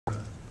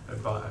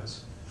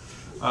advise.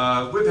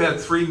 We've had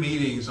 3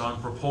 meetings on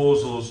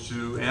proposals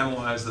to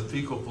analyze the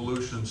fecal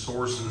pollution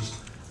sources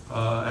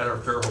at our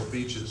Fairhope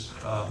beaches.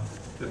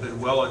 They've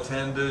been well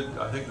attended.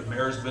 I think the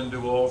mayor's been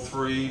to all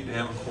 3.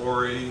 Dan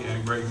McCrory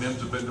and Greg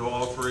Mims have been to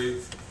all 3.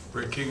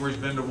 Rick Kingery's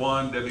been to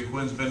 1. Debbie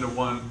Quinn's been to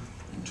 1.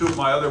 2 of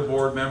my other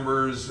board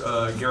members,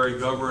 Gary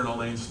Gover and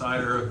Elaine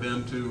Snyder, have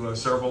been to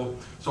several.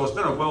 So it's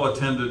been a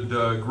well-attended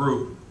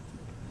group.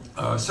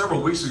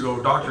 Several weeks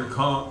ago, Dr.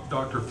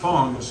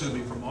 Fong,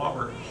 from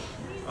Auburn,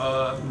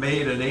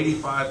 made an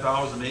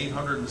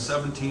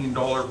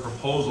 $85,817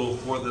 proposal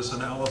for this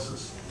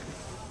analysis.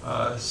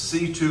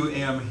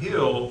 C2M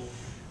Hill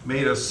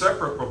made a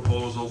separate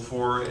proposal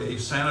for a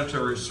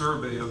sanitary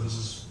survey of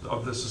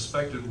the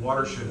suspected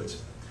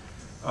watersheds.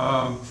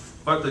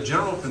 But the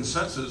general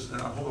consensus,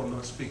 and I hope I'm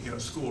not speaking out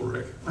of school,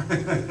 Rick,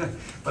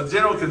 but the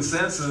general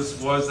consensus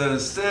was that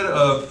instead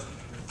of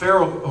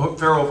Fairhope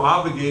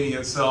obligating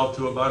itself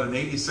to about an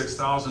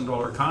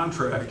 $86,000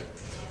 contract,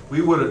 we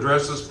would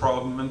address this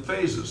problem in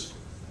phases.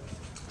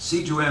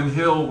 C2M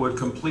Hill would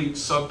complete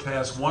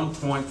subtask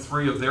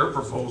 1.3 of their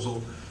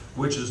proposal,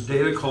 which is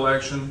data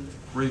collection,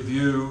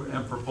 review,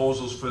 and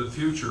proposals for the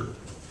future.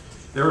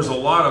 There's a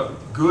lot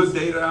of good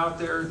data out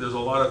there. There's a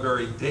lot of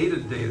very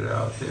dated data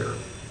out there.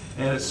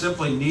 And it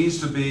simply needs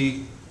to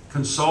be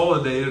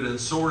consolidated and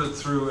sorted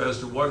through as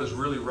to what is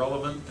really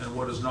relevant and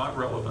what is not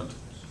relevant.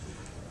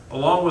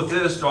 Along with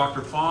this,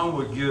 Dr. Fong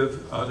would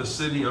give the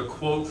city a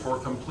quote for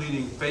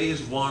completing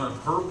phase 1 of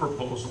her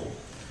proposal.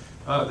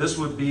 This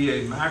would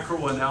be a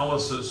macro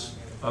analysis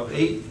of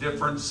 8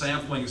 different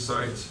sampling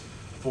sites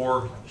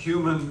for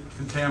human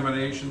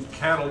contamination,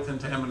 cattle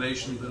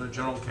contamination, and a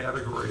general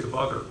category of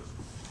other.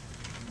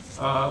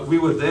 We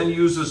would then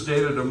use this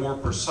data to more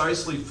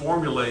precisely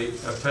formulate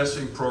a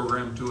testing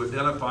program to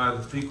identify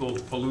the fecal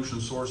pollution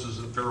sources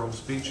at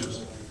Fairhope's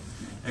beaches.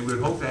 And we'd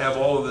hope to have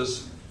all of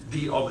this,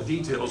 all the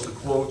details, the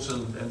quotes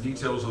and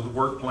details of the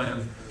work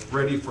plan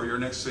ready for your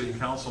next city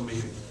council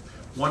meeting.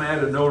 One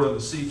added note on the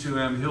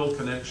C2M Hill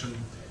connection,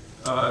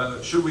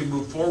 should we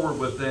move forward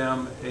with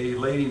them, a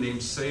lady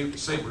named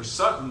Saber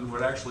Sutton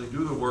would actually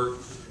do the work.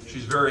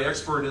 She's very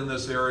expert in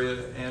this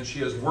area, and she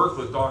has worked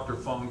with Dr.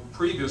 Fong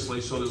previously,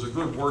 so there's a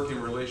good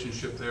working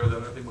relationship there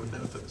that I think would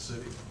benefit the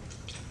city.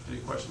 Any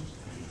questions?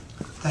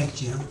 Thanks,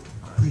 Jim.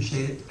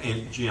 Appreciate it.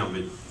 And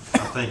Jim, I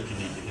think you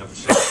need to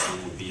emphasize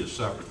it would be a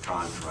separate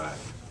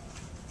contract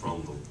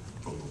from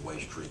the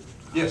waste treatment.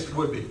 Yes, it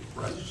would be.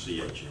 Right.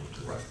 CHM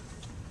too. Right.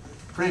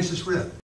 Francis Ripp.